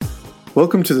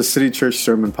Welcome to the City Church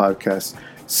Sermon Podcast.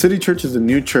 City Church is a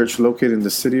new church located in the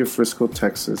city of Frisco,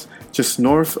 Texas, just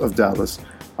north of Dallas.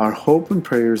 Our hope and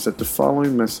prayer is that the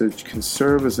following message can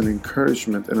serve as an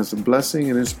encouragement and as a blessing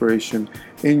and inspiration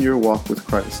in your walk with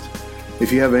Christ.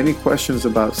 If you have any questions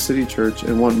about City Church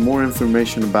and want more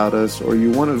information about us, or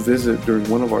you want to visit during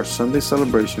one of our Sunday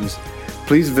celebrations,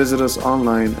 please visit us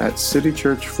online at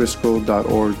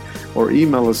citychurchfrisco.org or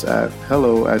email us at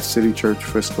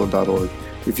hello@citychurchfrisco.org.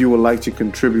 If you would like to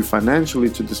contribute financially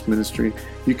to this ministry,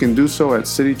 you can do so at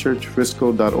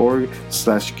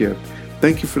citychurchfrisco.org/give.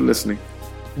 Thank you for listening.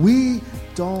 We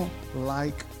don't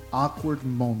like awkward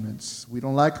moments. We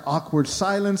don't like awkward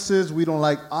silences. We don't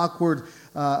like awkward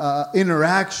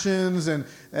interactions, and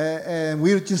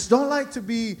we just don't like to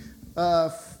be.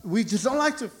 We just don't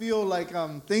like to feel like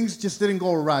things just didn't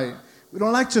go right. We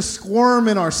don't like to squirm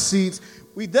in our seats.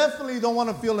 We definitely don't want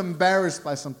to feel embarrassed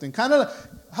by something. Kind of.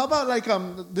 How about like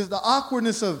the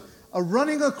awkwardness of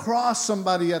running across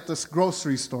somebody at this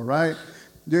grocery store, right?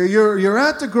 You're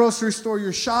at the grocery store,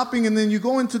 you're shopping, and then you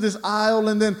go into this aisle,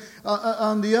 and then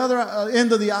on the other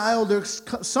end of the aisle,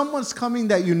 someone's coming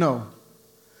that you know.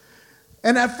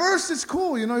 And at first, it's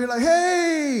cool, you know. You're like,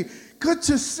 hey, good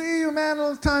to see you, man.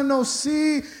 Long time no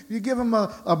see. You give him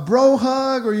a bro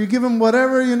hug, or you give him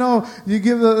whatever, you know. You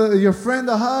give your friend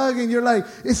a hug, and you're like,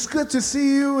 it's good to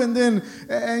see you. And then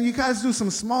and you guys do some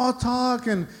small talk,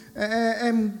 and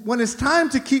when it's time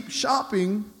to keep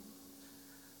shopping,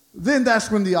 then that's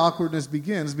when the awkwardness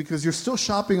begins, because you're still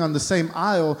shopping on the same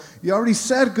aisle. You already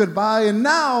said goodbye, and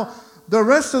now the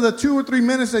rest of the 2 or 3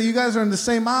 minutes that you guys are in the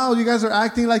same aisle, you guys are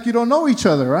acting like you don't know each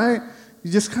other, right?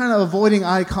 You're just kind of avoiding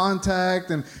eye contact,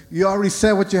 and you already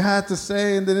said what you had to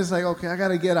say, and then it's like, okay, I got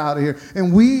to get out of here.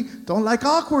 And we don't like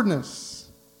awkwardness.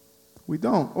 We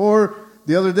don't. Or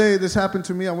the other day, this happened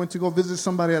to me. I went to go visit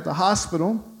somebody at the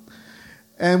hospital,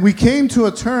 and we came to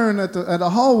a turn at the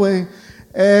hallway,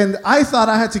 and I thought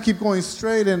I had to keep going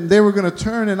straight, and they were going to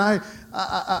turn, and I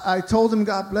told him,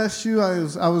 God bless you.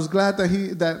 I was glad that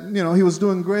he was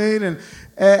doing great, and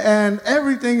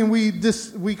everything, and we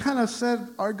kind of said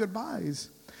our goodbyes.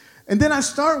 And then I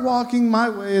start walking my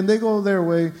way, and they go their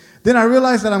way. Then I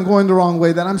realize that I'm going the wrong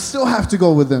way, that I still have to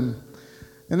go with them.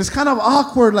 And it's kind of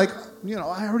awkward, like,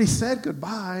 I already said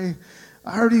goodbye.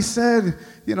 I already said,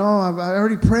 I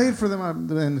already prayed for them.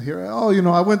 And here,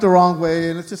 I went the wrong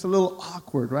way, and it's just a little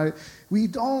awkward, right? We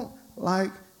don't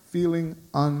like feeling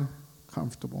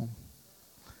uncomfortable.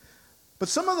 But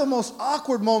some of the most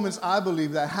awkward moments, I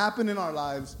believe, that happen in our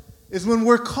lives is when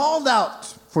we're called out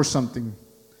for something.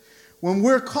 When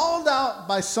we're called out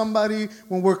by somebody,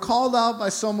 when we're called out by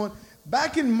someone.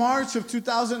 Back in March of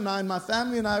 2009, my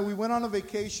family and I, we went on a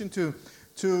vacation to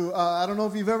I don't know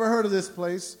if you've ever heard of this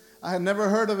place. I had never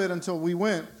heard of it until we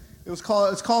went. It's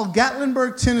called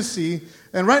Gatlinburg, Tennessee.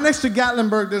 And right next to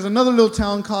Gatlinburg, there's another little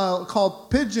town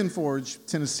called Pigeon Forge,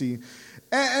 Tennessee.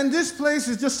 And this place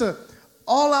is just a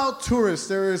all-out tourist.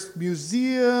 There is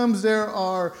museums. There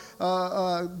are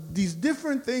these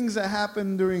different things that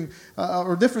happen during,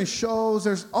 or different shows.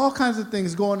 There's all kinds of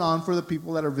things going on for the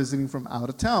people that are visiting from out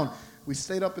of town. We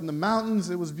stayed up in the mountains.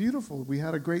 It was beautiful. We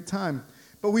had a great time.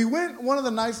 But we went, one of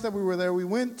the nights that we were there, we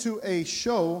went to a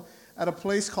show at a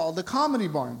place called the Comedy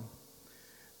Barn.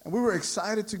 And we were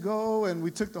excited to go, and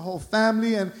we took the whole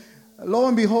family, and lo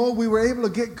and behold, we were able to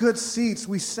get good seats.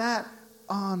 We sat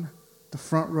on the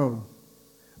front row,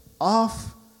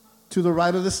 off to the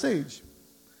right of the stage.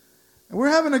 And we're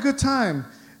having a good time.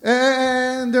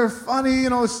 And they're funny,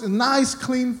 it's nice,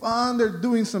 clean fun. They're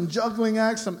doing some juggling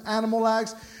acts, some animal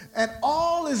acts, and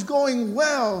all is going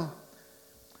well.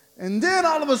 And then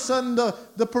all of a sudden,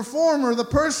 the performer, the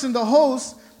person, the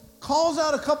host, calls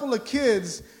out a couple of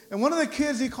kids. And one of the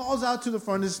kids he calls out to the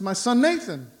front is my son,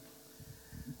 Nathan.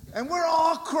 And we're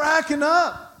all cracking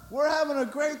up. We're having a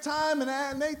great time.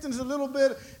 And Nathan's a little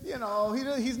bit,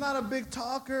 he's not a big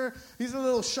talker. He's a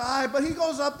little shy. But he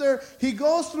goes up there. He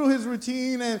goes through his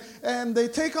routine. And they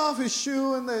take off his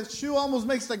shoe. And the shoe almost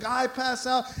makes the guy pass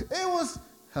out. It was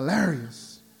hilarious.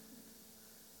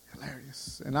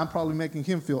 Hilarious. And I'm probably making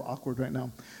him feel awkward right now.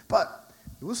 But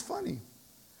it was funny.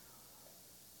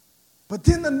 But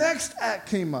then the next act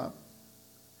came up.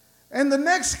 And the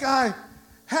next guy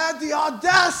had the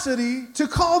audacity to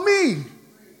call me.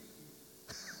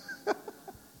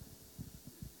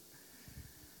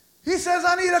 He says,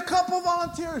 I need a couple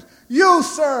volunteers. You,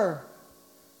 sir,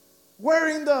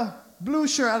 wearing the blue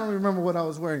shirt. I don't remember what I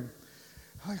was wearing.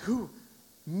 I'm like, who?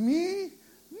 Me?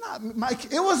 Not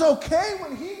Mike. It was okay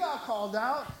when he got called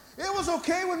out. It was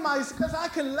okay because I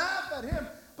can laugh at him,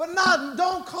 but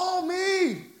don't call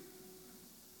me.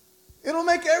 It'll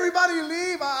make everybody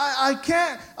leave. I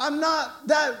can't. I'm not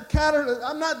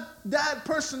that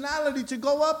personality to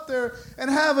go up there and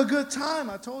have a good time.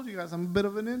 I told you guys I'm a bit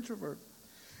of an introvert.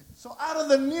 So out of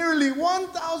the nearly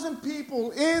 1,000 people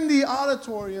in the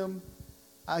auditorium,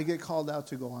 I get called out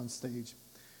to go on stage.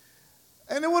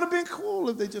 And it would have been cool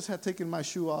if they just had taken my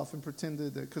shoe off and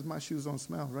pretended that, because my shoes don't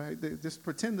smell, right? They just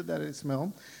pretended that it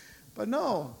smelled. But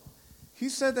no, he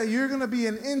said that you're going to be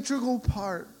an integral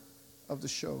part of the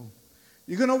show.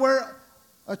 You're going to wear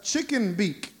a chicken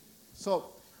beak.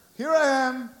 So here I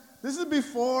am. This is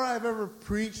before I've ever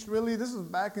preached, really. This is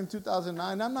back in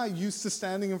 2009. I'm not used to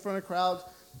standing in front of crowds.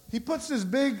 He puts this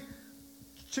big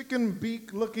chicken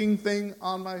beak looking thing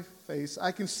on my face.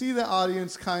 I can see the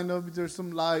audience kind of. There's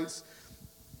some lights.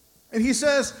 And he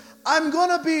says, I'm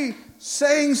going to be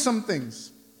saying some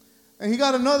things. And he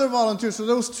got another volunteer. So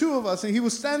there was two of us. And he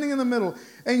was standing in the middle.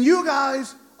 And you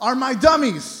guys are my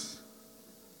dummies.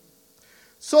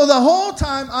 So the whole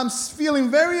time I'm feeling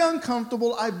very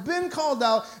uncomfortable. I've been called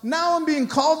out. Now I'm being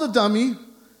called a dummy.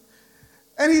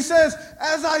 And he says,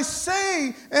 as I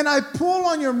say and I pull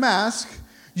on your mask,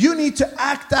 you need to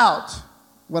act out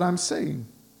what I'm saying.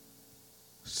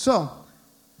 So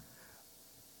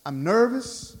I'm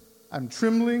nervous. I'm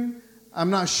trembling. I'm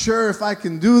not sure if I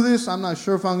can do this. I'm not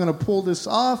sure if I'm going to pull this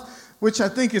off, which I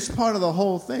think is part of the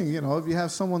whole thing. You know, if you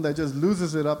have someone that just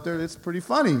loses it up there, it's pretty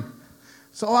funny.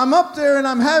 So I'm up there and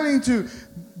I'm having to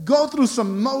go through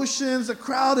some motions. The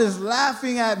crowd is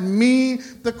laughing at me.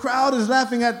 The crowd is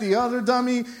laughing at the other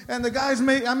dummy. And the guys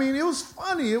it was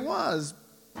funny. It was.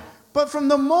 But from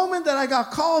the moment that I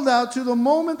got called out to the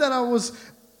moment that I was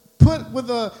put with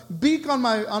a beak on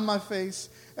my face,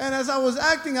 and as I was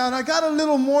acting out, I got a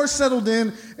little more settled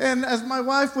in. And as my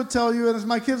wife would tell you, and as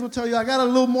my kids would tell you, I got a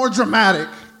little more dramatic.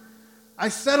 I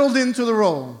settled into the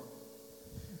role.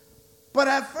 But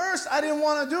at first, I didn't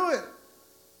want to do it.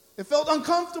 It felt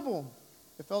uncomfortable.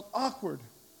 It felt awkward.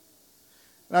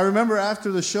 And I remember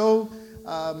after the show,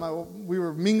 we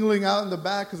were mingling out in the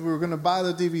back because we were going to buy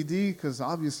the DVD because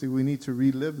obviously we need to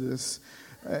relive this.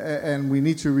 And we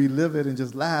need to relive it and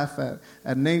just laugh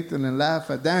at Nathan and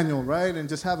laugh at Daniel, right? And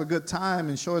just have a good time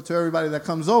and show it to everybody that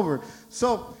comes over.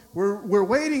 So we're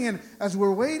waiting, and as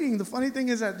we're waiting, the funny thing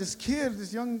is that this kid,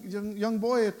 this young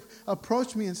boy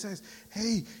approached me and says,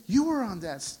 hey, you were on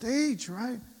that stage,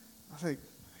 right? I was like,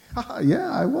 yeah,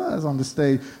 I was on the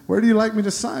stage. Where do you like me to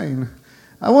sign?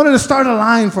 I wanted to start a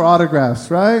line for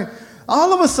autographs, right?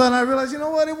 All of a sudden, I realized, you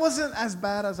know what? It wasn't as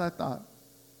bad as I thought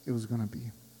it was going to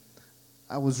be.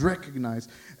 I was recognized.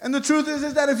 And the truth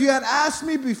is that if you had asked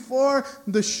me before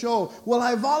the show, will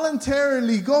I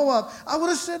voluntarily go up? I would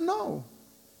have said no.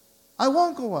 I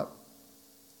won't go up.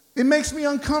 It makes me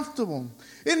uncomfortable.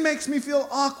 It makes me feel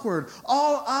awkward.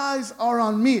 All eyes are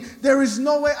on me. There is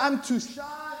no way. I'm too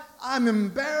shy. I'm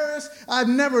embarrassed. I've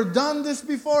never done this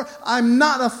before. I'm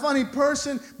not a funny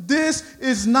person. This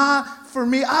is not for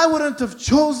me. I wouldn't have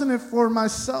chosen it for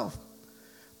myself.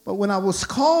 But when I was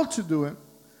called to do it,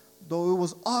 though it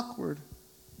was awkward,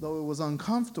 though it was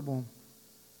uncomfortable,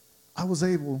 I was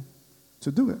able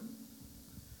to do it.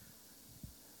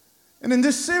 And in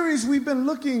this series, we've been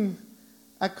looking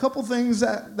at a couple things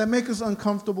that make us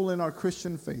uncomfortable in our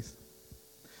Christian faith.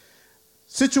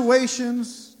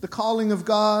 Situations, the calling of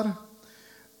God.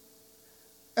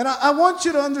 And I want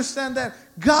you to understand that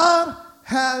God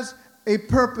has a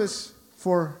purpose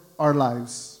for our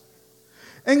lives.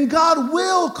 And God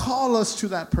will call us to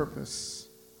that purpose.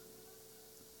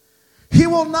 He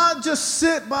will not just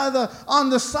sit on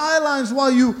the sidelines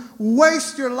while you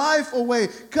waste your life away.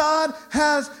 God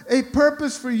has a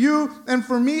purpose for you and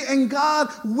for me, and God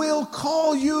will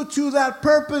call you to that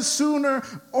purpose sooner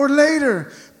or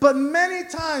later. But many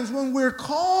times when we're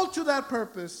called to that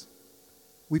purpose,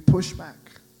 we push back.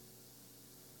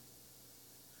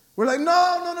 We're like,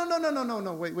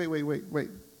 no, wait.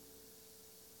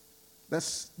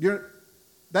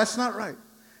 That's not right.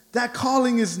 That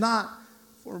calling is not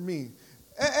for me.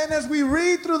 And as we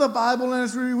read through the Bible and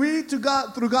as we read through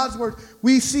God's Word,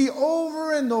 we see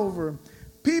over and over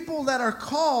people that are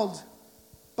called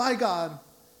by God.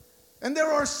 And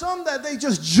there are some that they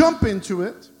just jump into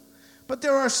it. But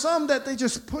there are some that they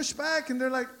just push back and they're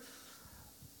like,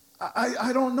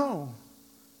 I don't know.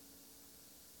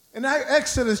 In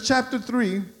Exodus chapter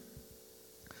 3,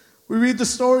 we read the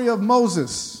story of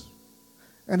Moses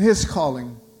and his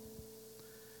calling.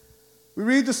 We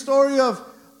read the story of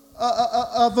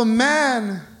a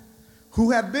man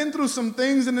who had been through some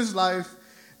things in his life.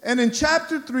 And in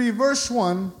chapter 3, verse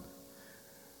 1,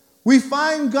 we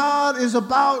find God is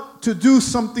about to do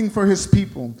something for his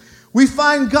people. We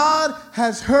find God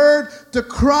has heard the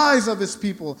cries of his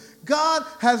people. God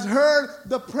has heard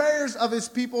the prayers of his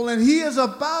people, and he is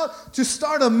about to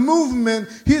start a movement.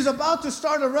 He is about to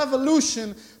start a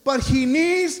revolution, but he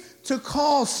needs to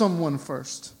call someone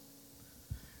first.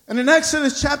 And in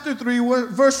Exodus chapter 3,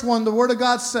 verse 1, the word of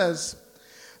God says,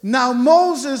 "Now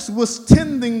Moses was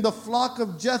tending the flock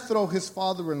of Jethro, his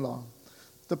father-in-law,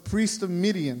 the priest of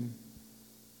Midian.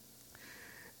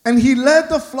 And he led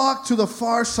the flock to the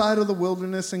far side of the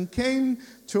wilderness and came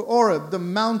to Horeb, the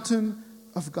mountain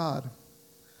of God.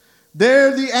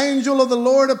 There the angel of the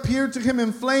Lord appeared to him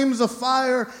in flames of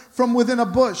fire from within a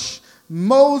bush.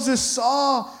 Moses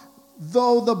saw,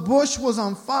 though the bush was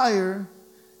on fire,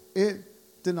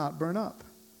 it did not burn up."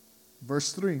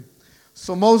 Verse 3.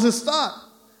 "So Moses thought,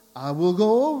 I will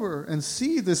go over and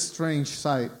see this strange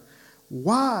sight.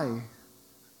 Why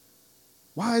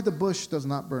the bush does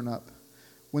not burn up?"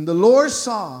 When the Lord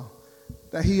saw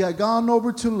that he had gone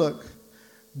over to look,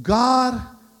 God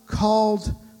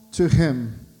called to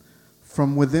him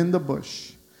from within the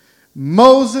bush,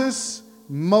 "Moses,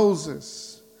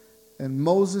 Moses." And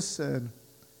Moses said,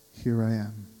 "Here I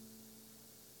am."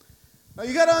 Now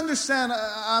you got to understand,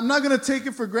 I'm not going to take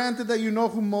it for granted that you know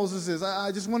who Moses is.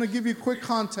 I just want to give you quick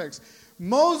context.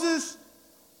 Moses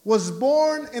was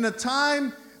born in a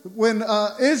time when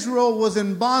Israel was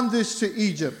in bondage to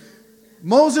Egypt.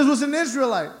 Moses was an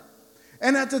Israelite.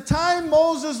 And at the time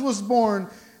Moses was born,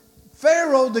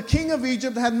 Pharaoh, the king of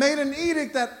Egypt, had made an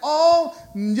edict that all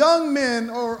young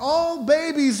men or all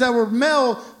babies that were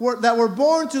male, that were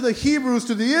born to the Hebrews,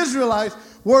 to the Israelites,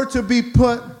 were to be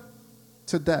put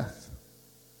to death.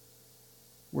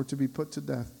 Were to be put to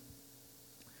death.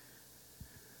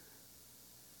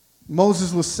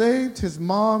 Moses was saved. His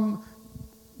mom,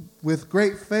 with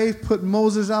great faith, put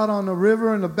Moses out on the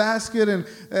river in a basket. And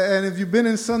if you've been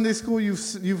in Sunday school,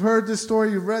 you've heard this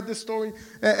story, you've read this story.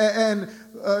 And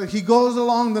he goes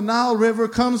along the Nile River,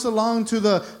 comes along to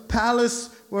the palace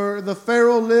where the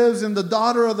Pharaoh lives and the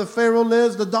daughter of the Pharaoh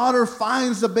lives. The daughter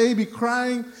finds the baby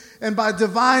crying. And by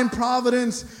divine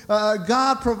providence,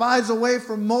 God provides a way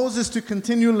for Moses to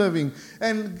continue living.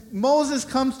 And Moses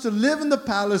comes to live in the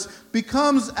palace,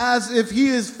 becomes as if he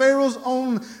is Pharaoh's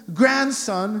own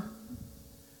grandson.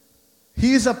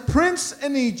 He is a prince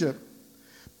in Egypt.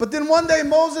 But then one day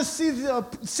Moses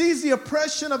sees the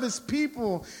oppression of his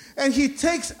people, and he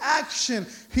takes action.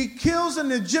 He kills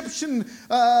an Egyptian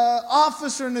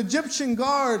officer, an Egyptian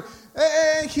guard.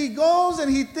 And he goes and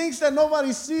he thinks that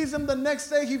nobody sees him. The next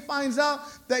day he finds out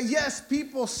that yes,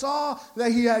 people saw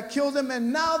that he had killed him.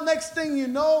 And now next thing you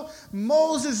know,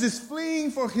 Moses is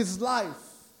fleeing for his life.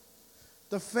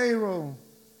 The Pharaoh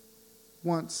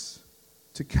wants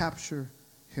to capture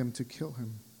him, to kill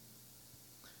him.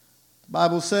 The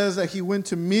Bible says that he went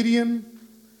to Midian.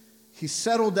 He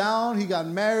settled down. He got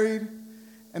married.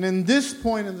 And in this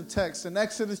point in the text, in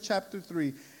Exodus chapter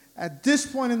 3, at this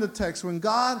point in the text, when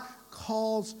God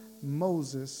calls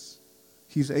Moses,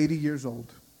 he's 80 years old.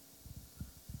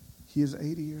 He is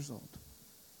 80 years old.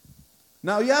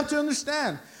 Now you have to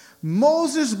understand,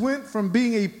 Moses went from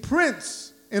being a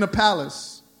prince in a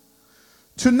palace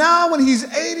to now when he's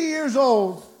 80 years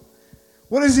old,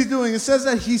 what is he doing? It says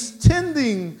that he's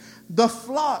tending the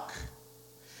flock.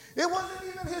 It wasn't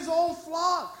even his own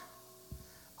flock.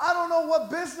 I don't know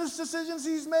what business decisions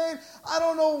he's made. I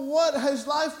don't know what his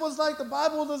life was like. The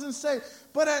Bible doesn't say.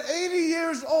 But at 80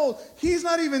 years old, he's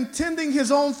not even tending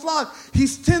his own flock.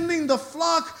 He's tending the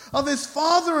flock of his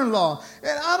father-in-law.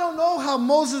 And I don't know how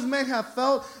Moses may have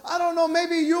felt. I don't know.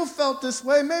 Maybe you felt this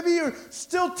way. Maybe you're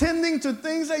still tending to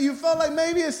things that you felt like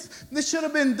maybe this should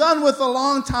have been done with a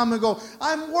long time ago.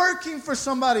 I'm working for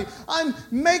somebody. I'm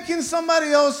making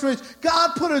somebody else rich.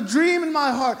 God put a dream in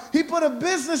my heart. He put a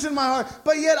business in my heart.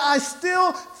 But yet I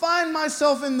still find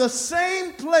myself in the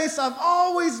same place I've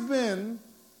always been,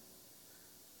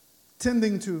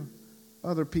 tending to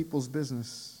other people's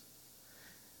business.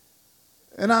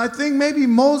 And I think maybe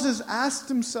Moses asked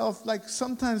himself, like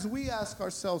sometimes we ask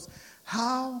ourselves,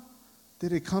 how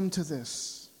did it come to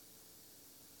this?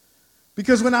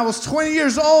 Because when I was 20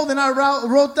 years old and I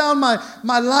wrote down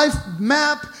my life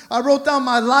map, I wrote down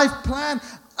my life plan,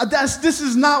 this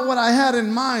is not what I had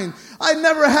in mind. I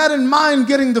never had in mind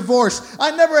getting divorced.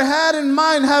 I never had in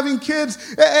mind having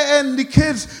kids and the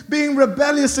kids being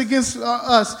rebellious against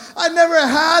us. I never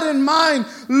had in mind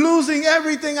losing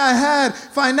everything I had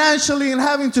financially and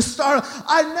having to start.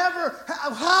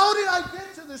 How did I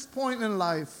get to this point in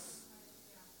life?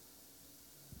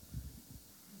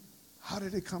 How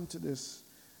did it come to this?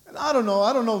 And I don't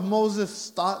know if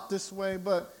Moses thought this way,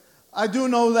 but I do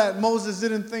know that Moses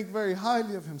didn't think very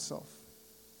highly of himself.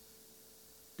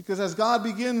 Because as God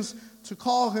begins to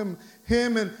call him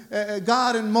and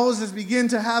God and Moses begin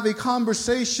to have a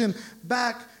conversation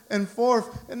back and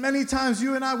forth. And many times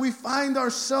you and I, we find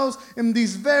ourselves in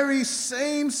these very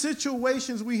same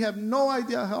situations. We have no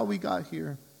idea how we got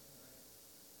here.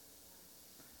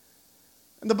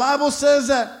 And the Bible says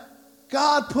that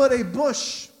God put a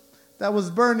bush that was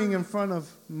burning in front of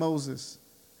Moses.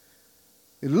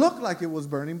 It looked like it was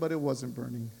burning, but it wasn't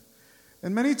burning.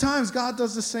 And many times God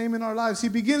does the same in our lives. He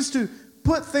begins to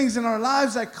put things in our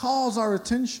lives that calls our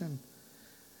attention.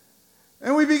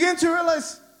 And we begin to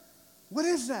realize, what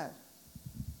is that?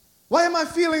 Why am I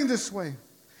feeling this way?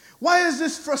 Why is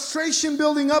this frustration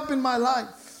building up in my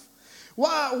life?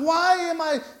 Why am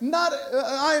I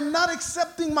am not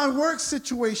accepting my work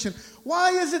situation?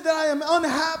 Why is it that I am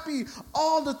unhappy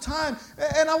all the time?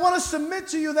 And I want to submit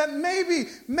to you that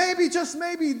maybe, just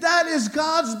maybe, that is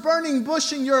God's burning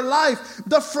bush in your life.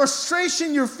 The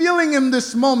frustration you're feeling in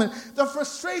this moment, the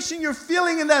frustration you're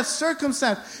feeling in that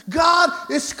circumstance. God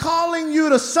is calling you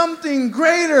to something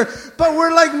greater, but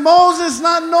we're like Moses,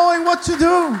 not knowing what to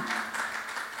do.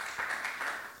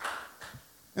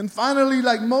 And finally,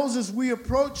 like Moses, we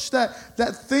approach that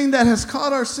thing that has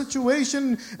caught our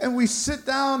situation, and we sit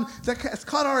down, that has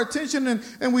caught our attention,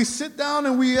 and we sit down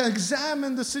and we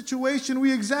examine the situation.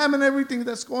 We examine everything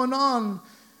that's going on.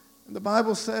 And the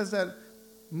Bible says that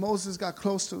Moses got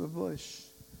close to the bush,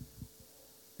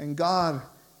 and God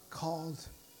called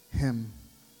him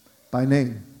by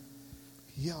name.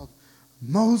 He yelled,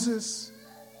 "Moses,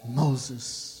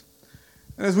 Moses."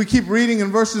 And as we keep reading in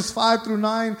verses 5 through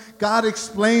 9, God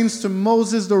explains to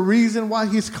Moses the reason why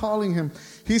he's calling him.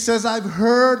 He says, I've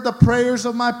heard the prayers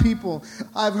of my people.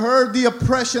 I've heard the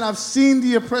oppression. I've seen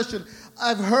the oppression.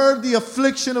 I've heard the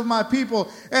affliction of my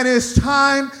people. And it's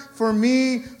time for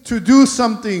me to do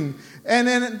something. And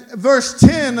in verse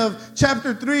 10 of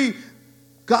chapter 3,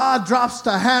 God drops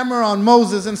the hammer on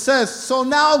Moses and says, so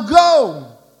now go.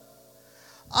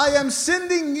 I am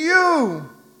sending you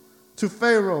to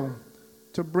Pharaoh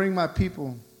to bring my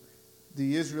people,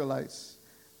 the Israelites,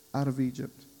 out of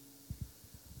Egypt.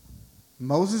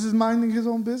 Moses is minding his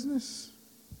own business.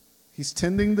 He's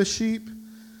tending the sheep,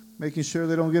 making sure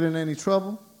they don't get in any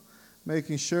trouble,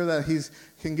 making sure that he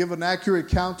can give an accurate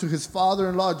account to his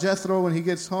father-in-law, Jethro, when he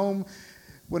gets home.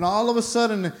 When all of a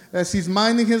sudden, as he's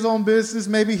minding his own business,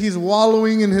 maybe he's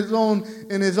wallowing in his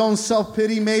own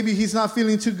self-pity. Maybe he's not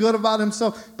feeling too good about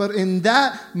himself. But in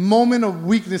that moment of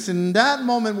weakness, in that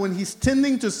moment when he's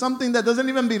tending to something that doesn't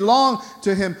even belong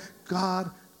to him,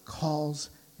 God calls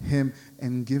him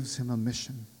and gives him a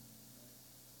mission.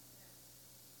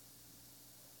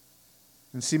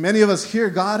 And see, many of us here,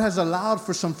 God has allowed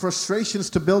for some frustrations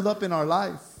to build up in our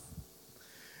life.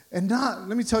 And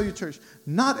let me tell you, church,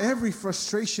 not every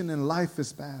frustration in life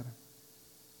is bad.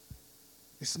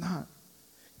 It's not.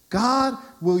 God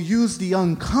will use the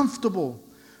uncomfortable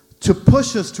to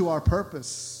push us to our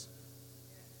purpose.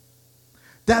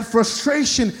 That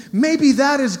frustration, maybe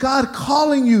that is God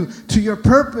calling you to your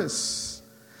purpose.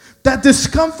 That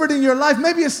discomfort in your life,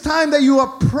 maybe it's time that you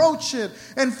approach it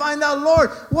and find out, Lord,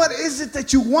 what is it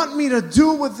that you want me to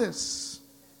do with this?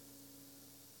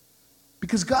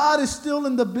 Because God is still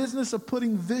in the business of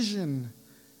putting vision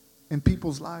in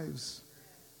people's lives.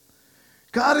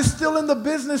 God is still in the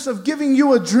business of giving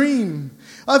you a dream,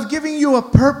 of giving you a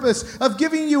purpose, of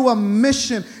giving you a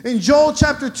mission. In Joel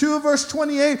chapter 2, verse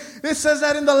 28, it says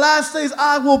that in the last days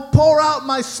I will pour out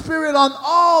my spirit on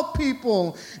all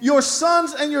people. Your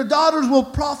sons and your daughters will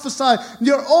prophesy.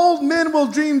 Your old men will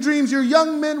dream dreams. Your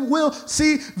young men will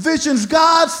see visions.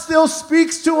 God still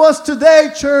speaks to us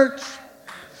today, church.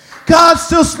 God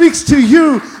still speaks to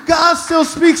you. God still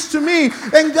speaks to me.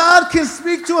 And God can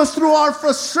speak to us through our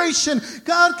frustration.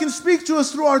 God can speak to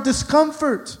us through our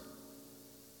discomfort.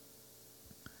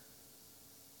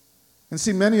 And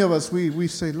see, many of us, we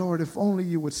say, Lord, if only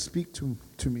you would speak to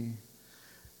me.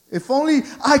 If only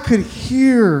I could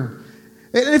hear.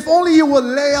 If only you would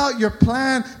lay out your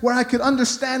plan where I could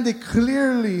understand it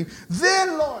clearly.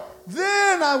 Then, Lord,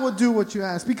 then I would do what you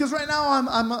ask. Because right now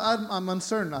I'm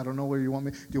uncertain. I don't know where you want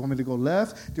me. Do you want me to go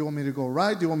left? Do you want me to go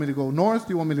right? Do you want me to go north?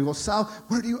 Do you want me to go south?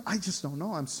 I just don't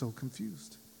know. I'm so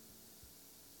confused.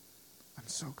 I'm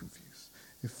so confused.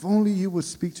 If only you would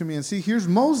speak to me. And see, here's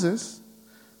Moses,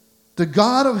 the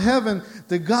God of heaven,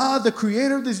 the God, the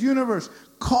creator of this universe,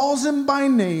 calls him by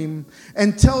name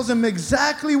and tells him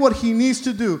exactly what he needs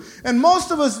to do. And most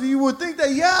of us, you would think that,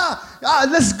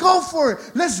 let's go for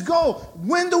it. Let's go.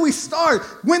 When do we start?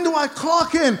 When do I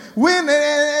clock in?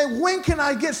 When can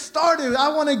I get started?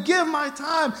 I want to give my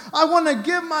time. I want to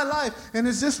give my life. And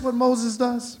is this what Moses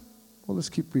does? Well, let's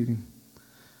keep reading.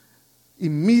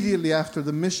 immediately after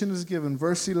the mission is given,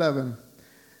 verse 11,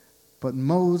 but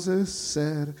Moses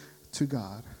said to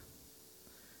God,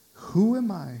 who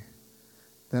am I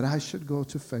that I should go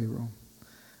to Pharaoh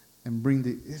and bring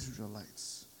the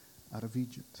Israelites out of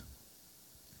Egypt?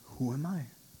 Who am I?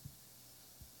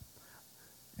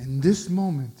 In this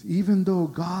moment, even though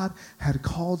God had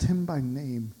called him by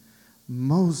name,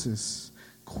 Moses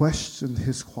questioned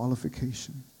his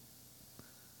qualification.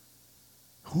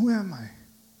 Who am I?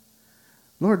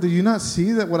 Lord, do you not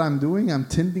see that what I'm doing? I'm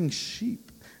tending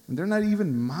sheep. And they're not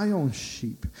even my own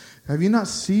sheep. Have you not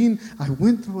seen? I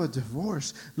went through a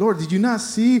divorce. Lord, did you not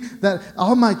see that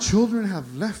all my children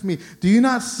have left me? Do you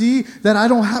not see that I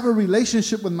don't have a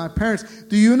relationship with my parents?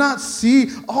 Do you not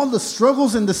see all the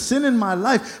struggles and the sin in my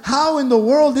life? How in the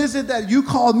world is it that you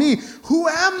called me? Who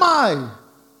am I?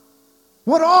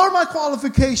 What are my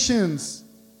qualifications?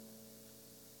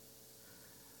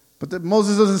 But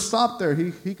Moses doesn't stop there.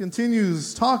 He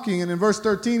continues talking. And in verse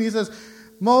 13, he says,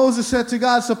 Moses said to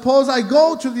God, suppose I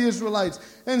go to the Israelites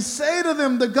and say to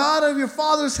them, the God of your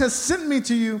fathers has sent me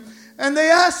to you. And they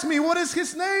ask me, what is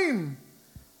his name?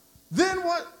 Then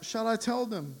what shall I tell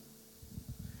them?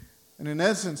 And in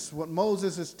essence, what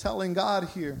Moses is telling God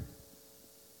here,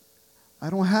 I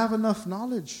don't have enough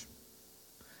knowledge.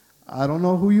 I don't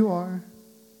know who you are.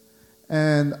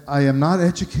 And I am not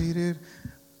educated.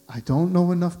 I don't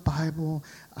know enough Bible.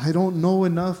 I don't know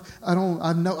enough. I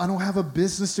don't have a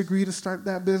business degree to start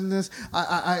that business.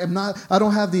 I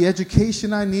don't have the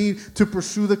education I need to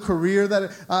pursue the career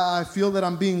that I feel that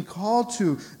I'm being called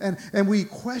to. And we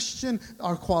question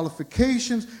our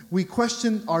qualifications. We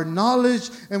question our knowledge.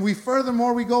 And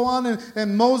furthermore, we go on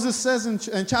and Moses says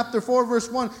in chapter 4,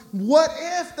 verse 1, what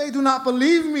if they do not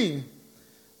believe me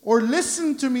or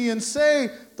listen to me and say,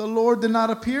 the Lord did not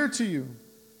appear to you?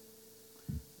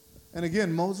 And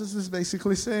again, Moses is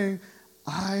basically saying,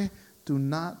 I do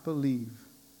not believe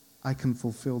I can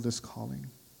fulfill this calling.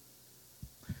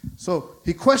 So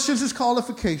he questions his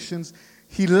qualifications.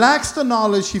 He lacks the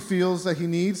knowledge he feels that he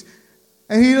needs.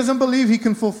 And he doesn't believe he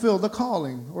can fulfill the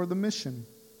calling or the mission.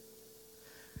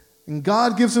 And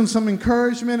God gives him some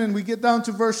encouragement. And we get down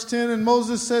to verse 10. And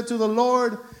Moses said to the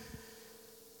Lord,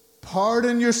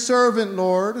 pardon your servant,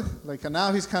 Lord. Like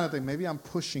now he's kind of thinking, maybe I'm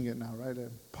pushing it now, right?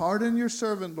 Pardon your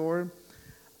servant, Lord.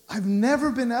 I've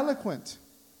never been eloquent,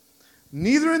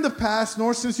 neither in the past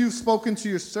nor since you've spoken to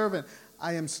your servant.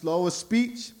 I am slow of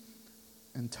speech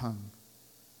and tongue.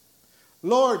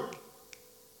 Lord,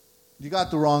 you got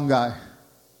the wrong guy.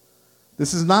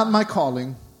 This is not my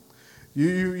calling.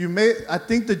 I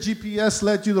think the GPS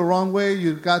led you the wrong way.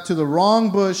 You got to the wrong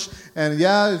bush. And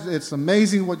yeah, it's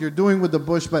amazing what you're doing with the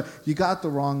bush, but you got the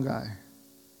wrong guy.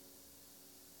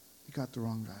 You got the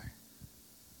wrong guy.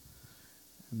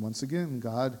 And once again,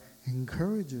 God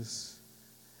encourages.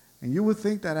 And you would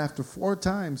think that after 4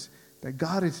 times, that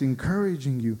God is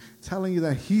encouraging you, telling you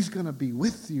that he's going to be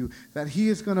with you, that he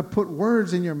is going to put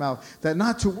words in your mouth, that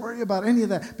not to worry about any of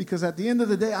that, because at the end of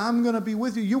the day, I'm going to be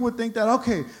with you. You would think that,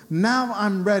 okay, now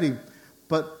I'm ready.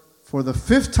 But for the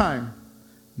 5th time,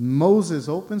 Moses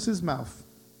opens his mouth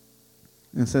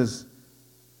and says,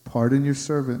 pardon your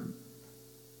servant.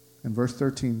 In verse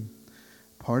 13,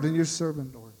 pardon your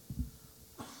servant, Lord.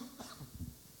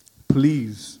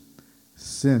 Please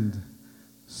send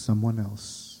someone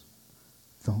else.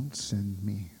 Don't send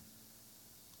me.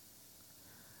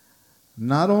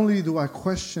 Not only do I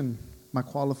question my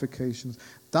qualifications,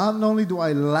 not only do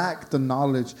I lack the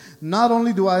knowledge, not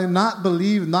only do I not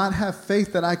believe, not have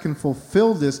faith that I can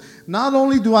fulfill this, not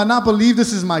only do I not believe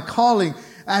this is my calling,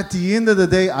 at the end of the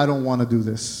day, I don't want to do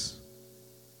this.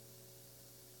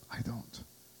 I don't.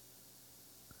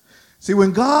 See,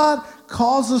 when God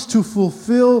calls us to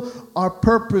fulfill our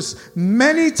purpose,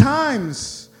 many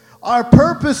times, our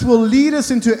purpose will lead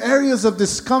us into areas of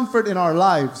discomfort in our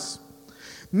lives.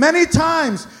 Many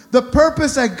times, the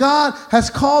purpose that God has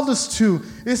called us to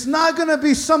is not going to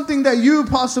be something that you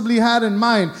possibly had in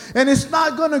mind. And it's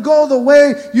not going to go the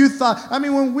way you thought. I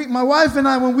mean, my wife and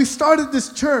I, when we started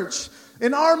this church,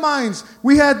 in our minds,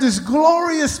 we had this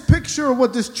glorious picture of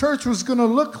what this church was going to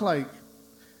look like.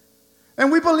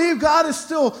 And we believe God is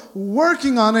still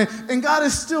working on it, and God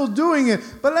is still doing it.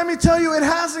 But let me tell you, it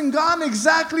hasn't gone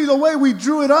exactly the way we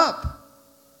drew it up.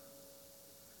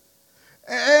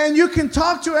 And you can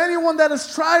talk to anyone that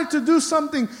has tried to do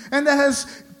something and that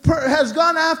has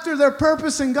gone after their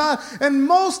purpose in God. And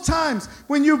most times,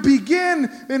 when you begin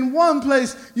in one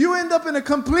place, you end up in a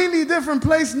completely different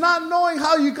place, not knowing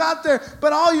how you got there.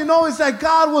 But all you know is that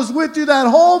God was with you that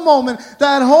whole moment,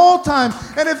 that whole time.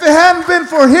 And if it hadn't been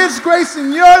for his grace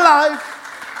in your life,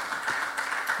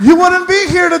 you wouldn't be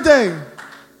here today.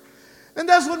 And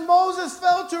that's what Moses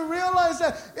failed to realize,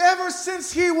 that ever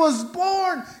since he was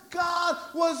born, God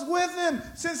was with him.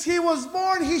 Since he was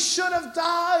born, he should have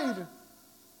died.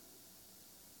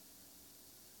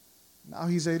 Now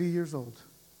he's 80 years old.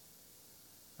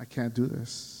 I can't do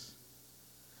this.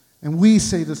 And we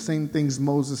say the same things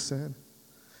Moses said.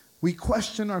 We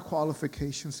question our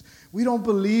qualifications. We don't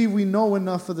believe we know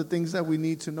enough of the things that we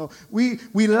need to know. We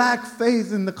lack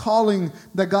faith in the calling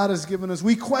that God has given us.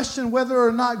 We question whether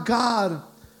or not God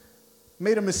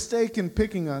made a mistake in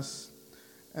picking us.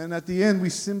 And at the end, we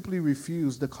simply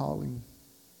refuse the calling.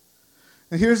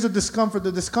 And here's the discomfort.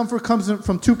 The discomfort comes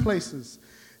from two places.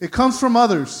 It comes from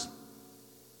others.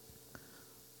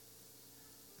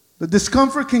 The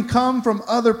discomfort can come from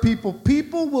other people.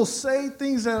 People will say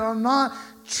things that are not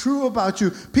true about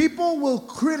you. People will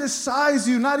criticize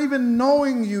you, not even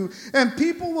knowing you. And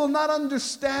people will not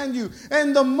understand you.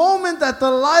 And the moment that the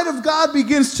light of God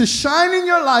begins to shine in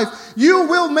your life, you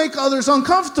will make others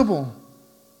uncomfortable.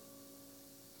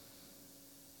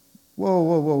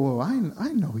 Whoa. I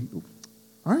know you.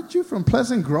 Aren't you from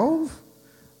Pleasant Grove?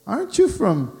 Aren't you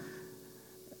from...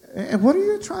 And what are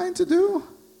you trying to do?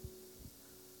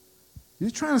 You're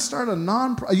trying to start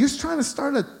you're trying to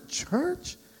start a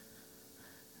church?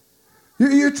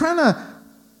 You're trying to...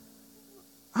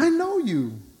 I know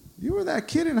you. You were that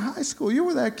kid in high school. You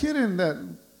were that kid in that...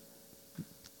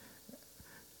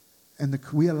 And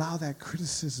we allow that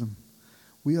criticism.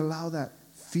 We allow that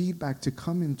feedback to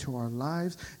come into our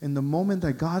lives. And the moment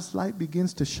that God's light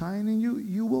begins to shine in you,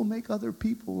 you will make other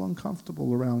people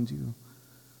uncomfortable around you.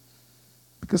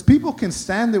 Because people can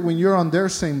stand it when you're on their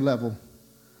same level.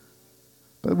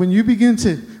 But when you begin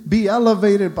to be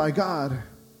elevated by God,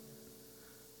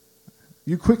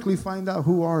 you quickly find out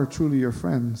who are truly your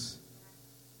friends.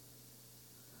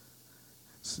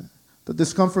 The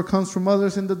discomfort comes from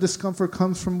others, and the discomfort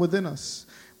comes from within us.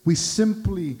 We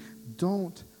simply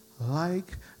don't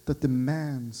like the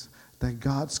demands that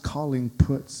God's calling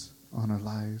puts on our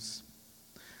lives.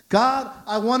 God,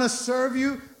 I want to serve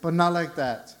you, but not like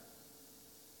that.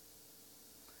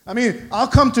 I mean, I'll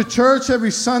come to church every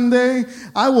Sunday.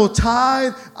 I will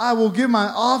tithe. I will give my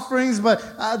offerings. But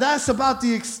that's about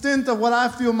the extent of what I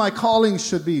feel my calling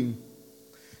should be.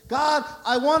 God,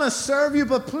 I want to serve you,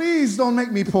 but please don't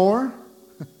make me poor.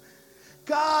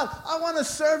 God, I want to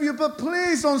serve you, but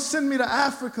please don't send me to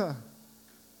Africa.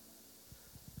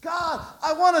 God,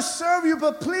 I want to serve you,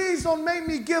 but please don't make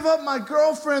me give up my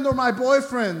girlfriend or my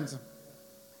boyfriend.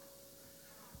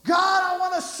 God, I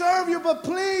want to serve you, but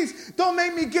please don't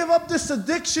make me give up this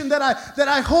addiction that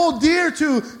I hold dear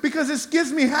to because it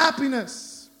gives me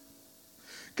happiness.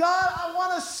 God, I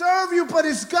want to serve you, but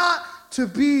it's got to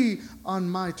be on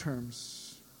my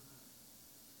terms.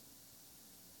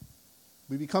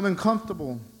 We become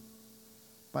uncomfortable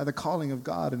by the calling of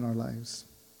God in our lives.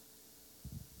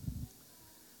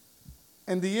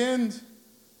 In the end,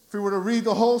 if we were to read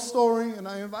the whole story, and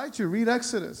I invite you, read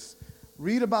Exodus.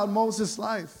 Read about Moses'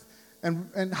 life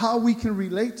and how we can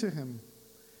relate to him.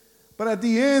 But at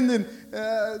the end,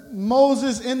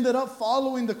 Moses ended up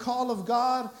following the call of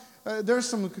God. There's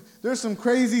some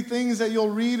crazy things that you'll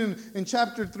read in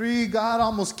chapter 3. God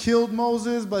almost killed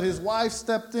Moses, but his wife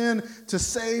stepped in to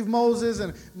save Moses,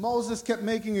 and Moses kept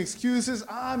making excuses.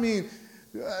 I mean,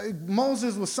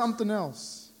 Moses was something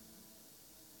else.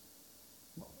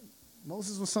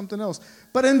 Moses was something else.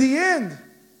 But in the end,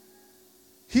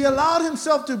 he allowed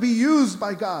himself to be used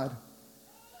by God.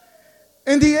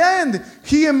 In the end,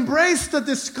 he embraced the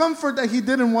discomfort that he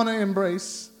didn't want to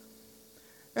embrace.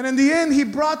 And in the end, he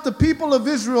brought the people of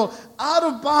Israel out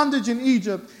of bondage in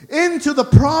Egypt into the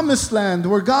promised land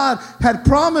where God had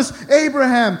promised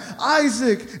Abraham,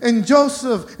 Isaac, and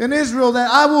Joseph and Israel that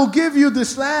I will give you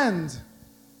this land.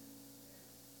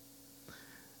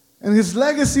 And his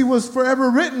legacy was forever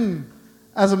written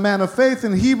as a man of faith.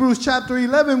 In Hebrews chapter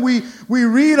 11, we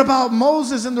read about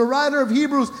Moses, and the writer of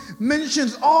Hebrews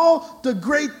mentions all the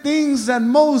great things that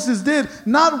Moses did.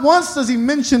 Not once does he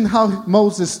mention how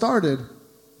Moses started.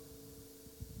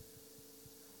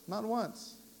 Not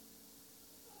once.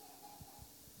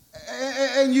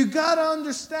 And you got to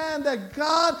understand that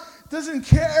God doesn't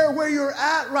care where you're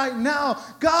at right now.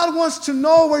 God wants to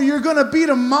know where you're going to be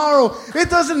tomorrow. It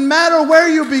doesn't matter where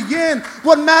you begin.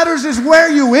 What matters is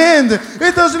where you end.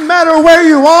 It doesn't matter where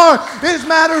you are. It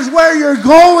matters where you're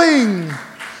going.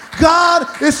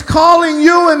 God is calling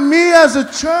you and me as a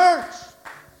church.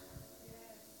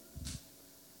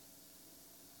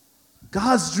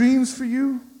 God's dreams for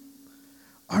you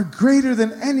are greater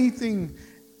than anything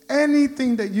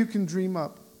that you can dream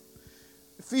up.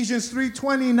 Ephesians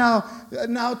 3:20,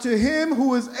 now to him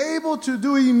who is able to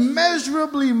do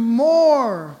immeasurably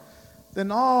more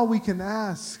than all we can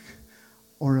ask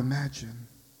or imagine.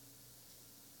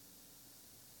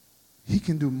 He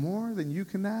can do more than you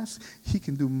can ask. He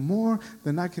can do more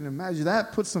than I can imagine.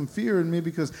 That puts some fear in me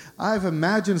because I've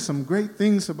imagined some great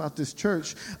things about this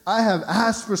church. I have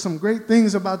asked for some great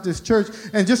things about this church.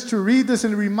 And just to read this,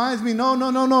 and it reminds me, no.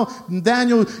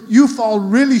 Daniel, you fall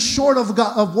really short of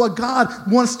what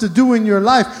God wants to do in your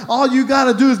life. All you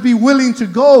got to do is be willing to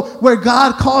go where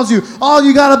God calls you. All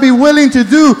you got to be willing to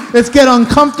do is get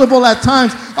uncomfortable at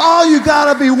times. All you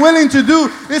got to be willing to do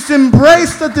is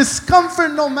embrace the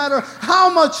discomfort, no matter how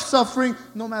much suffering,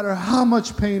 no matter how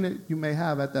much pain you may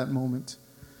have at that moment.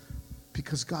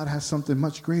 Because God has something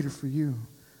much greater for you.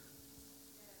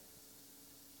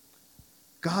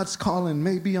 God's calling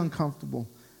may be uncomfortable,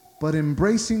 but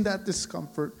embracing that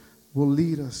discomfort will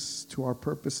lead us to our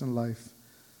purpose in life.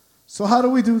 So how do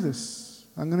we do this?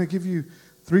 I'm going to give you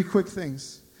 3 quick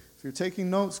things. If you're taking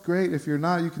notes, great. If you're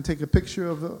not, you can take a picture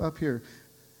of it up here.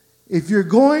 If you're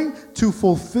going to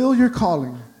fulfill your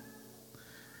calling,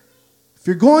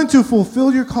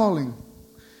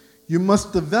 you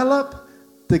must develop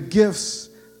the gifts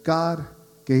God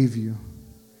gave you.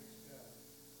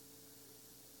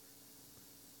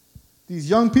 These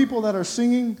young people that are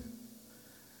singing,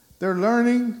 they're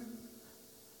learning,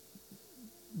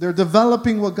 they're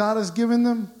developing what God has given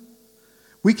them.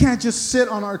 We can't just sit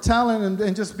on our talent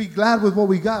and just be glad with what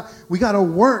we got. We got to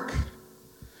work.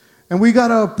 And we got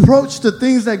to approach the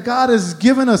things that God has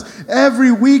given us.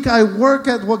 Every week I work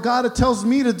at what God tells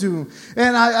me to do.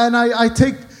 And I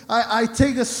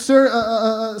take a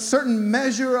certain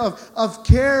measure of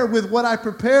care with what I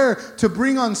prepare to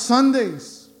bring on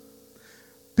Sundays.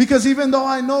 Because even though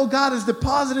I know God has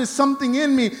deposited something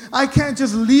in me, I can't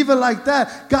just leave it like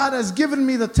that. God has given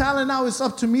me the talent. Now it's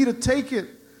up to me to take it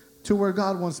to where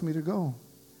God wants me to go.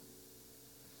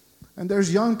 And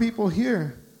there's young people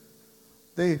here.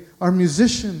 They are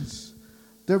musicians.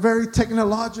 They're very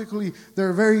technologically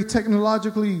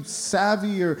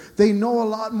savvy, or they know a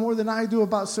lot more than I do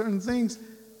about certain things.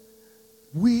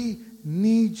 We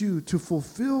need you to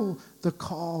fulfill the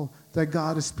call that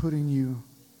God is putting you.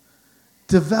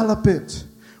 Develop it.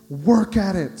 Work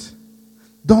at it.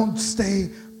 Don't stay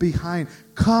behind.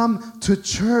 Come to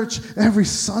church every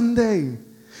Sunday.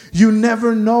 You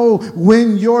never know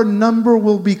when your number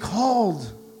will be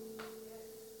called.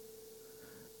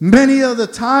 Many of the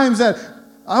times that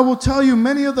I will tell you,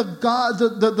 many of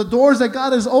the doors that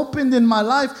God has opened in my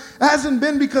life hasn't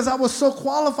been because I was so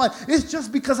qualified. It's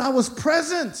just because I was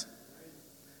present.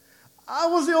 I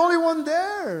was the only one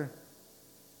there.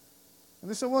 And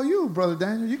they said, well, you, Brother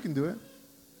Daniel, you can do it.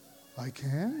 I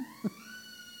can?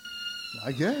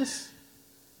 I guess.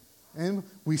 And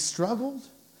we struggled.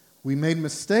 We made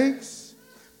mistakes.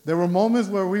 There were moments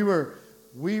where we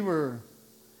were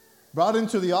brought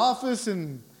into the office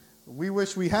and we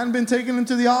wish we hadn't been taken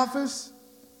into the office,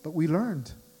 but we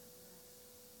learned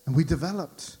and we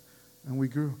developed and we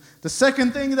grew. The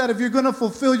second thing, that if you're going to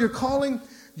fulfill your calling,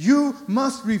 you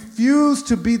must refuse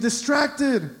to be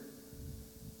distracted.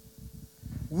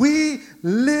 We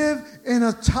live in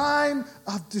a time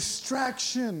of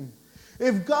distraction.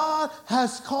 If God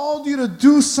has called you to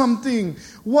do something,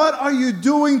 what are you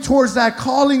doing towards that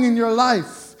calling in your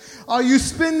life? Are you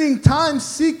spending time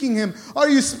seeking Him? Are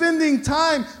you spending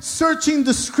time searching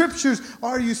the Scriptures?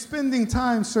 Are you spending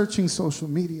time searching social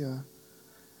media?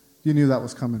 You knew that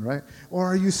was coming, right? Or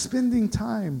are you spending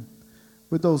time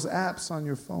with those apps on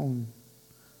your phone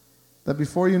that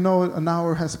before you know it, an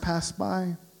hour has passed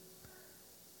by?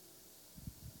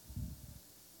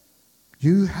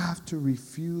 You have to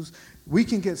refuse. We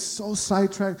can get so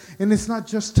sidetracked, and it's not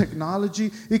just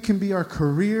technology. It can be our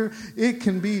career. It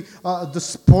can be the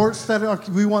sports that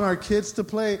we want our kids to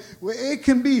play. It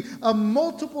can be a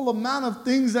multiple amount of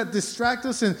things that distract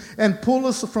us and pull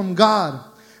us from God.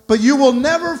 But you will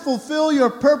never fulfill your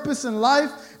purpose in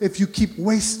life if you keep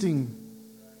wasting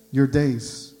your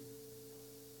days.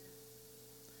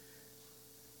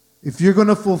 If you're going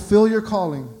to fulfill your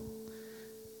calling,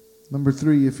 number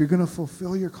 3, if you're going to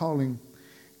fulfill your calling,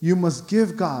 you must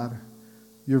give God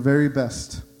your very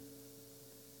best.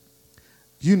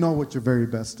 You know what your very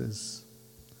best is.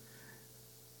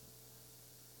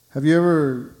 Have you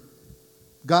ever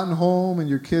gotten home and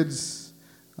your kids,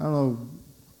 I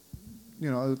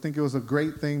think it was a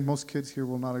great thing. Most kids here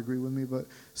will not agree with me, but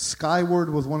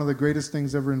Skyward was one of the greatest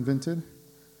things ever invented.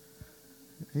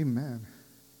 Amen.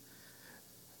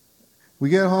 We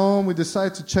get home, we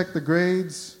decide to check the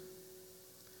grades,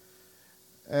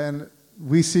 and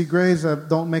we see grades that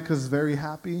don't make us very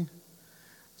happy.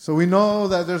 So we know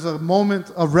that there's a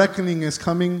moment of reckoning is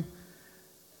coming.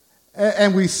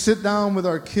 And we sit down with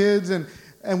our kids, and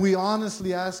and we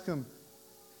honestly ask Him,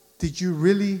 did you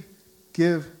really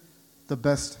give the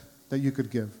best that you could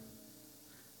give?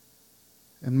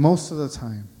 And most of the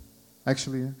time,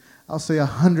 actually, I'll say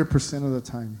 100% of the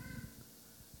time,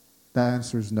 the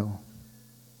answer is no.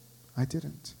 I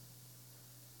didn't.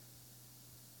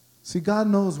 See, God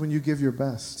knows when you give your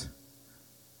best.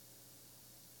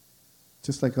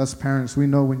 Just like us parents, we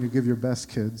know when you give your best,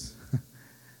 kids.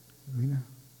 We know.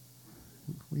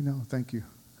 We know. Thank you.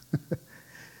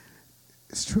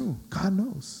 It's true. God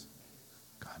knows.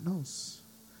 God knows.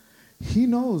 He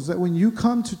knows that when you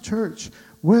come to church,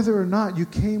 whether or not you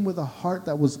came with a heart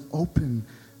that was open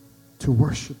to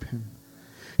worship Him.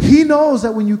 He knows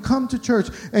that when you come to church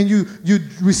and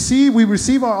we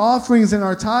receive our offerings and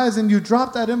our tithes and you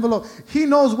drop that envelope, He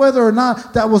knows whether or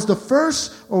not that was the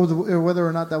first or whether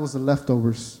or not that was the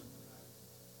leftovers.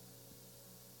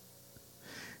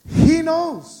 He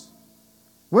knows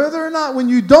whether or not when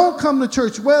you don't come to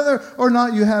church, whether or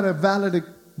not you had a valid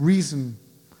reason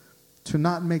to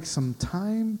not make some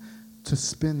time to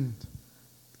spend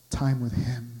time with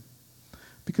Him.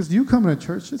 Because you coming to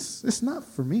church, it's not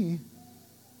for me.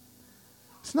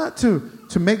 It's not to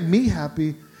make me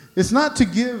happy. It's not to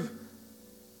give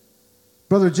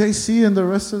Brother JC and the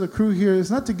rest of the crew here, it's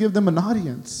not to give them an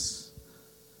audience.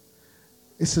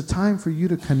 It's a time for you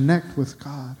to connect with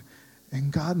God.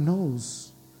 And God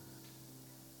knows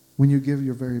when you give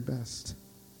your very best.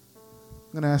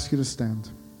 I'm going to ask you to stand.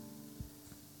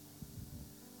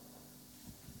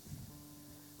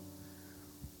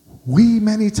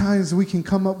 Many times we can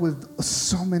come up with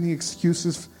so many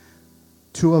excuses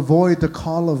to avoid the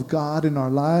call of God in our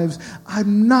lives.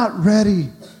 I'm not ready.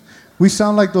 We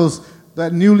sound like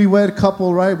that newlywed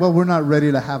couple, right? Well, we're not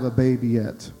ready to have a baby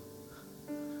yet.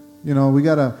 You know, we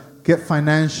got to get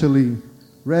financially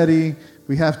ready.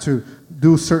 We have to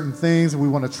do certain things. We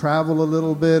want to travel a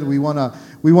little bit. We want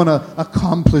to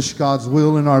accomplish God's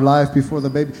will in our life before the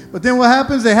baby. But then what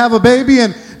happens? They have a baby,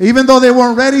 and even though they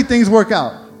weren't ready, things work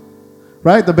out.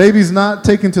 Right? The baby's not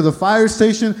taken to the fire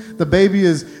station. The baby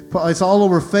it's all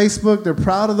over Facebook. They're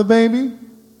proud of the baby.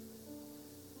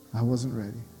 I wasn't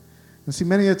ready. And see,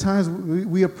 many a times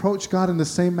we approach God in the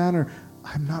same manner.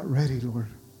 I'm not ready, Lord.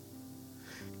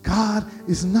 God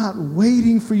is not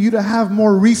waiting for you to have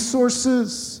more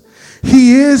resources.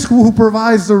 He is who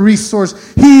provides the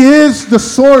resource. He is the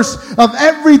source of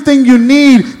everything you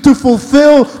need to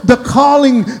fulfill the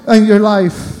calling in your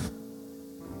life.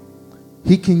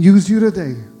 He can use you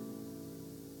today.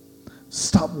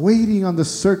 Stop waiting on the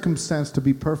circumstance to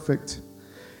be perfect.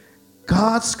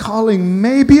 God's calling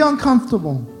may be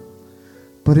uncomfortable,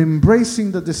 but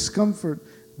embracing the discomfort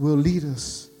will lead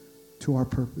us to our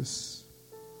purpose.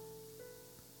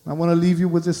 I want to leave you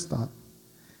with this thought.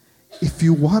 If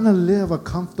you want to live a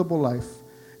comfortable life,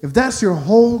 if that's your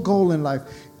whole goal in life,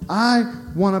 I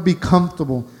want to be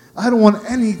comfortable. I don't want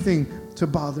anything to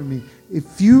bother me.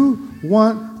 If you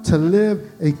want to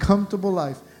live a comfortable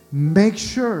life, make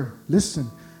sure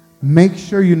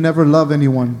you never love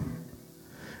anyone.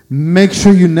 Make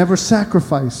sure you never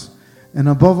sacrifice. And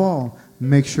above all,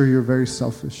 make sure you're very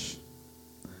selfish.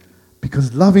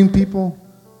 Because loving people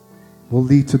will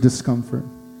lead to discomfort.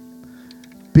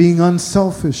 Being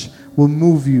unselfish will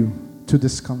move you to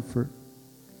discomfort.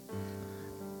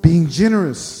 Being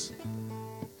generous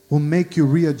will make you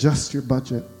readjust your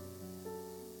budget.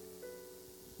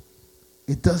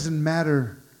 It doesn't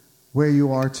matter where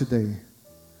you are today.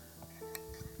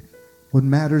 What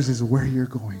matters is where you're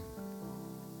going.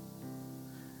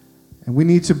 And we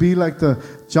need to be like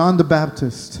John the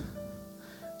Baptist.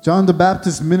 John the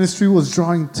Baptist's ministry was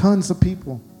drawing tons of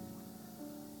people.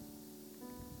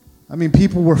 I mean,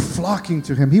 people were flocking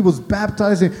to him. He was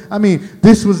baptizing. I mean,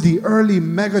 this was the early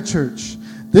mega church.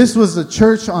 This was the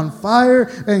church on fire,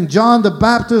 and John the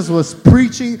Baptist was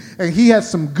preaching, and he had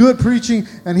some good preaching,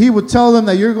 and he would tell them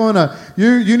that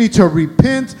you need to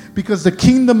repent because the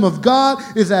kingdom of God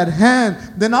is at hand.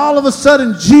 Then all of a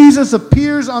sudden, Jesus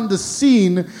appears on the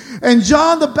scene, and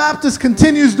John the Baptist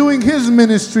continues doing his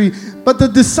ministry, but the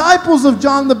disciples of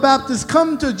John the Baptist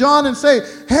come to John and say,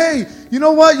 hey, you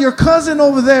know what? Your cousin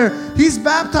over there, he's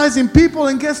baptizing people,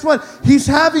 and guess what? He's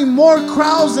having more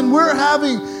crowds than we're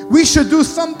having. We should do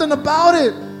something about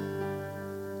it.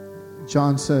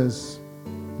 John says,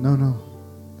 no.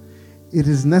 It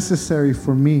is necessary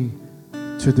for me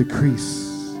to decrease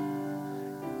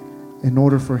in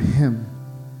order for him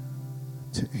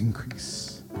to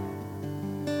increase.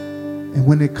 And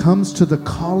when it comes to the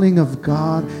calling of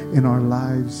God in our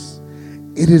lives,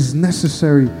 it is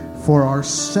necessary for our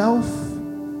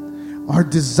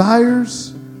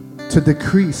desires to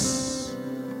decrease,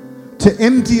 to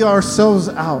empty ourselves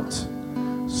out,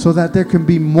 so that there can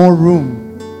be more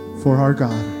room for our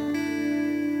God. I'm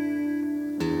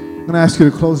going to ask you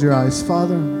to close your eyes.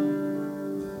 Father,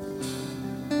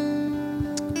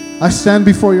 I stand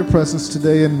before your presence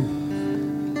today,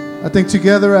 and I think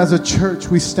together as a church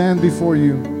we stand before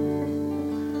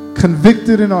you,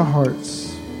 convicted in our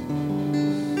hearts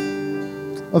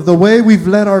of the way we've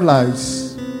led our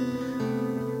lives.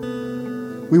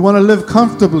 We want to live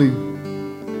comfortably.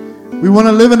 We want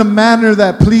to live in a manner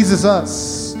that pleases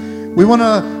us. We want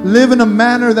to live in a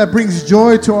manner that brings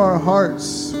joy to our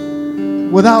hearts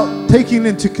without taking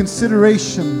into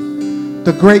consideration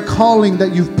the great calling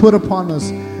that you've put upon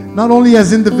us, not only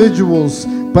as individuals,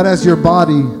 but as your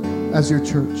body, as your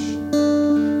church.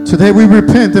 Today we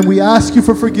repent and we ask you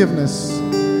for forgiveness.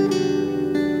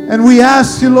 And we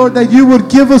ask you, Lord, that you would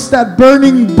give us that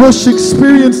burning bush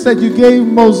experience that you gave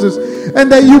Moses,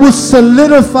 and that you will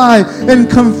solidify and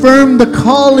confirm the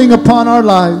calling upon our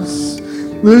lives.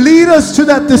 Lead us to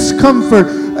that discomfort.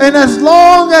 And as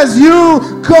long as you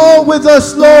go with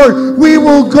us, Lord, we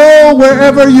will go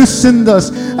wherever you send us.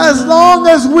 As long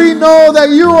as we know that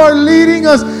you are leading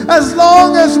us, as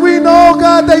long as we know,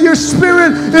 God, that your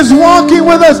Spirit is walking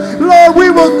with us, Lord, we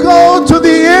will go to the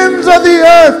ends of the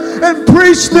earth and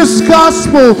preach this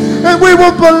gospel. And we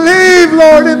will believe,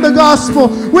 Lord, in the gospel.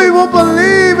 We will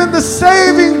believe in the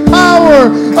saving power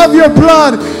of your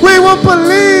blood. We will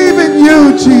believe in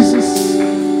you, Jesus.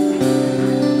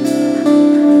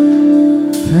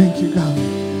 Thank you, God.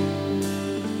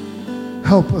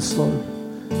 Help us, Lord,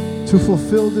 to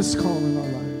fulfill this call in our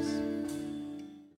lives.